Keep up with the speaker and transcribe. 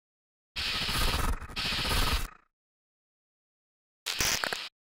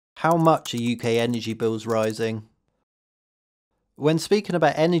How much are UK energy bills rising? When speaking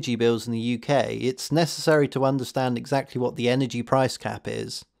about energy bills in the UK, it's necessary to understand exactly what the energy price cap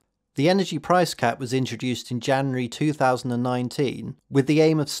is. The energy price cap was introduced in January 2019 with the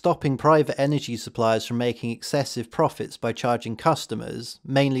aim of stopping private energy suppliers from making excessive profits by charging customers,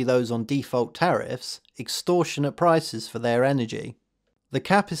 mainly those on default tariffs, extortionate prices for their energy. The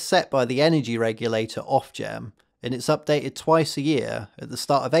cap is set by the energy regulator Ofgem, and it's updated twice a year, at the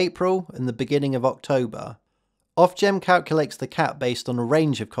start of April and the beginning of October. Ofgem calculates the cap based on a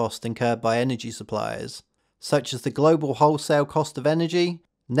range of costs incurred by energy suppliers, such as the global wholesale cost of energy,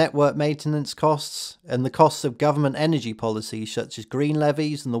 network maintenance costs, and the costs of government energy policies such as green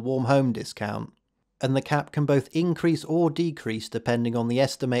levies and the warm home discount. And the cap can both increase or decrease depending on the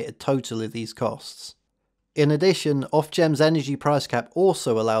estimated total of these costs. In addition, Ofgem's energy price cap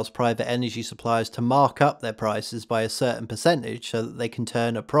also allows private energy suppliers to mark up their prices by a certain percentage so that they can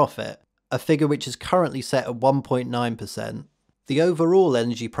turn a profit, a figure which is currently set at 1.9%. The overall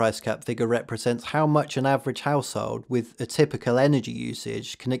energy price cap figure represents how much an average household with a typical energy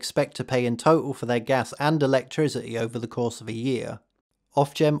usage can expect to pay in total for their gas and electricity over the course of a year.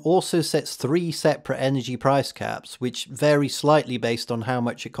 Ofgem also sets 3 separate energy price caps, which vary slightly based on how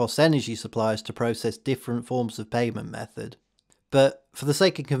much it costs energy suppliers to process different forms of payment method. But for the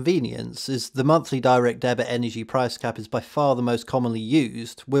sake of convenience, as the monthly direct debit energy price cap is by far the most commonly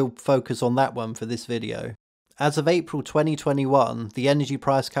used, we'll focus on that one for this video. As of April 2021, the energy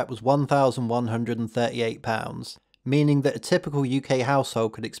price cap was £1,138, meaning that a typical UK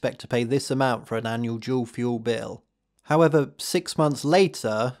household could expect to pay this amount for an annual dual fuel bill. However, 6 months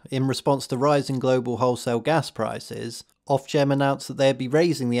later, in response to rising global wholesale gas prices, Ofgem announced that they'd be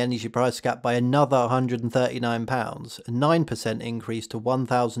raising the energy price cap by another £139, a 9% increase to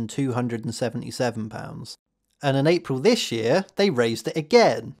 £1,277. And in April this year, they raised it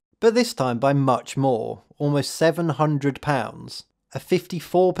again, but this time by much more, almost £700, a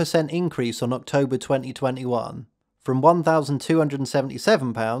 54% increase on October 2021. From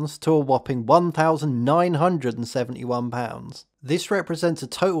 £1,277 to a whopping £1,971. This represents a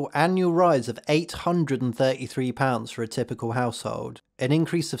total annual rise of £833 for a typical household, an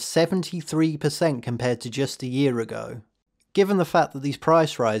increase of 73% compared to just a year ago. Given the fact that these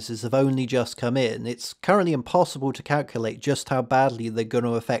price rises have only just come in, it's currently impossible to calculate just how badly they're going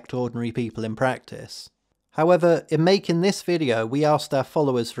to affect ordinary people in practice. However, in making this video, we asked our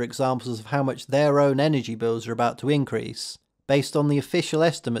followers for examples of how much their own energy bills are about to increase, based on the official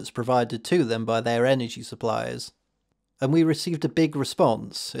estimates provided to them by their energy suppliers. And we received a big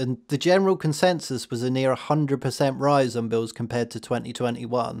response, and the general consensus was a near 100% rise on bills compared to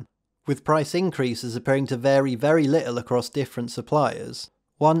 2021, with price increases appearing to vary very little across different suppliers.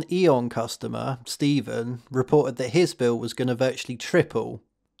 One E.ON customer, Stephen, reported that his bill was going to virtually triple,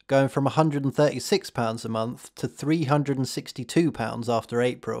 going from £136 a month to £362 after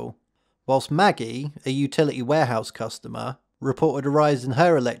April, whilst Maggie, a utility warehouse customer, reported a rise in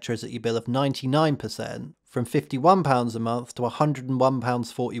her electricity bill of 99%, from £51 a month to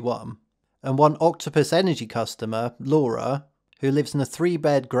 £101.41. And one Octopus Energy customer, Laura, who lives in a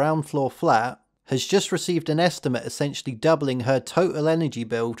 3-bed ground floor flat, has just received an estimate essentially doubling her total energy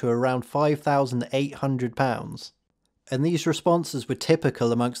bill to around £5,800. And these responses were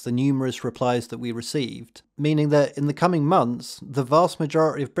typical amongst the numerous replies that we received, meaning that in the coming months, the vast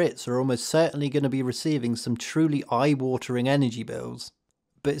majority of Brits are almost certainly going to be receiving some truly eye-watering energy bills.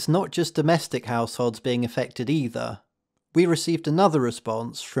 But it's not just domestic households being affected either. We received another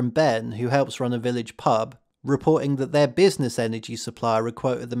response from Ben, who helps run a village pub, reporting that their business energy supplier had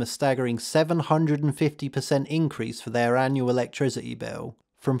quoted them a staggering 750% increase for their annual electricity bill,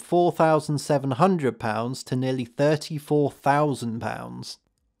 from £4,700 to nearly £34,000.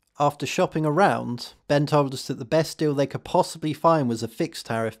 After shopping around, Ben told us that the best deal they could possibly find was a fixed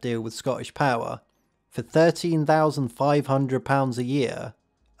tariff deal with Scottish Power for £13,500 a year,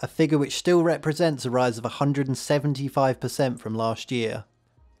 a figure which still represents a rise of 175% from last year.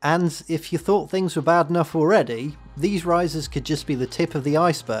 And if you thought things were bad enough already, these rises could just be the tip of the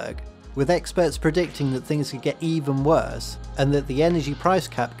iceberg, with experts predicting that things could get even worse, and that the energy price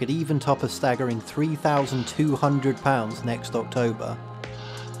cap could even top a staggering £3,200 next October.